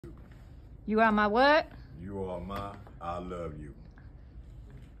You are my what? You are my, I love you.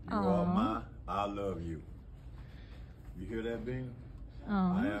 You Aww. are my, I love you. You hear that, Bean?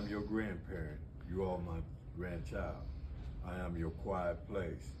 I am your grandparent. You are my grandchild. I am your quiet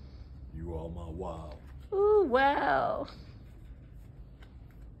place. You are my wow. Ooh, wow.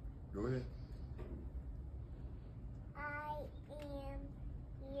 Go ahead. I am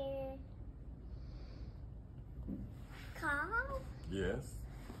your car. Yes.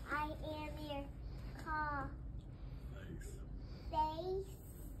 I am your car. Face. Face.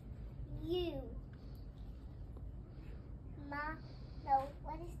 You. No,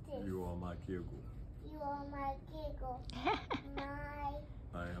 what is this? You are my giggle. You are my giggle.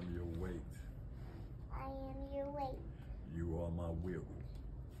 I am your weight. I am your weight. You are my wiggle.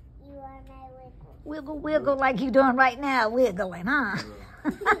 You are my wiggle. Wiggle, wiggle like you doing right now, wiggling, huh?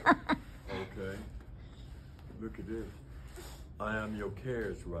 Okay. Look at this. I am your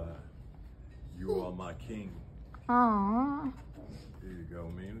carriage ride. You are my king. Aww. Here you go,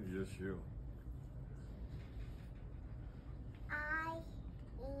 Mina. Yes, you. I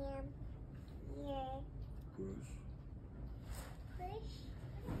am your Push. push.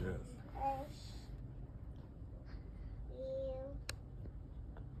 Yes. Push. You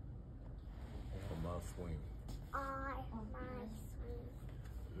On my swing. are my sweet.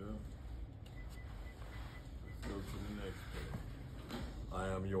 Yeah. Let's go to the next page. I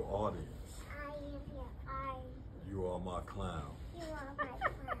am your audience. I am your eye. You are my clown. You are my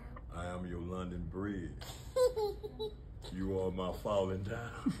clown. I am your London Bridge. You are my falling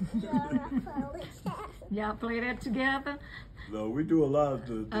down. You are my falling down. Y'all play that together? No, we do a lot of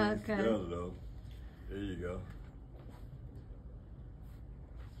the things Okay. together, though. There you go.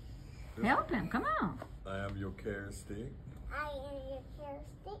 Help him, come on. I am your carrot stick. I am your carrot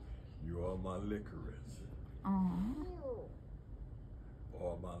stick. You are my licorice. Aww. You.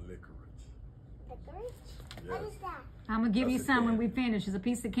 Or my licorice. Licorice? Yes. What is that? I'm gonna give you That's a some when candy. we finish. It's a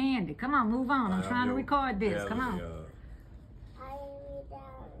piece of candy. Come on, move on. I'm I am trying to your record this. Come on. deli, I am your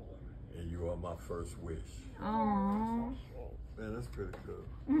dowry. and you are my first wish. Aww. Man, that's pretty good.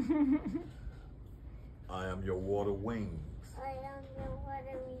 I am your water wings. I am your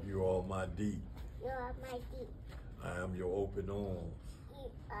watery. You are my deep. You are my deep. I am your open arms.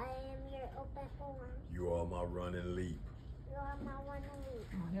 I am your open arms. You are my run and leap. You are my one and leap.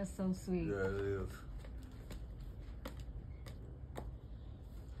 Oh, that's so sweet. Yeah, it is.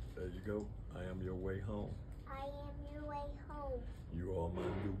 There you go. I am your way home. I am your way home. You are my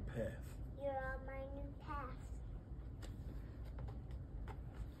new path. You are my new path.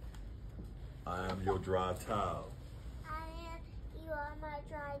 I am your dry towel. You are my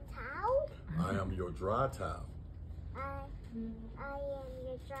dry towel. I am your dry towel. I am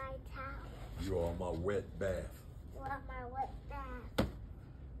your dry towel. You are my wet bath. You are my wet bath.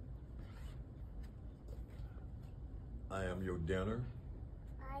 I am your dinner.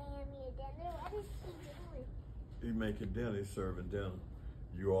 I am your dinner. What is he doing? He making dinner, he's serving dinner.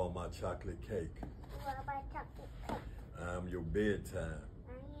 You are my chocolate cake. You are my chocolate cake. I am your bedtime.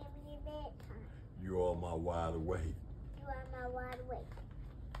 I am your bedtime. You are my wide awake. You are my wide awake.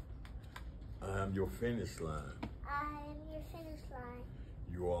 I am your finish line. I am your finish line.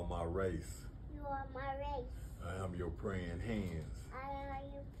 You are my race. You are my race. I am your praying hands. I am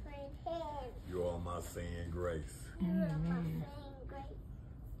your praying hand. You are my saying grace. You are my saying grace.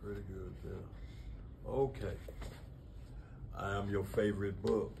 Pretty good there. Okay. I am your favorite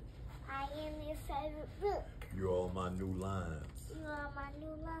book. I am your favorite book. You are my new lines. You are my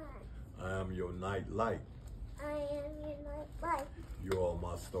new line. I am your night light. I am your night light. You are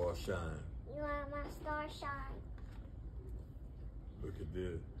my star shine. You are my star shine. Look at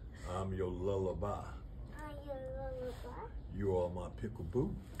this. I'm your lullaby. I am your lullaby. You are my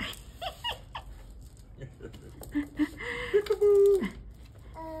pickaboo. Pickaboo.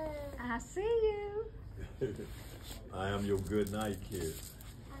 I see you. I am your good night kiss.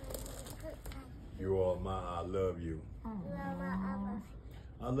 I am your good night. You are my I love you. You are my other.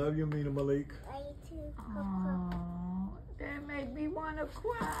 I love you, Mina Malik. I too. Oh, that made me want to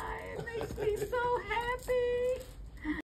cry. It makes me so happy.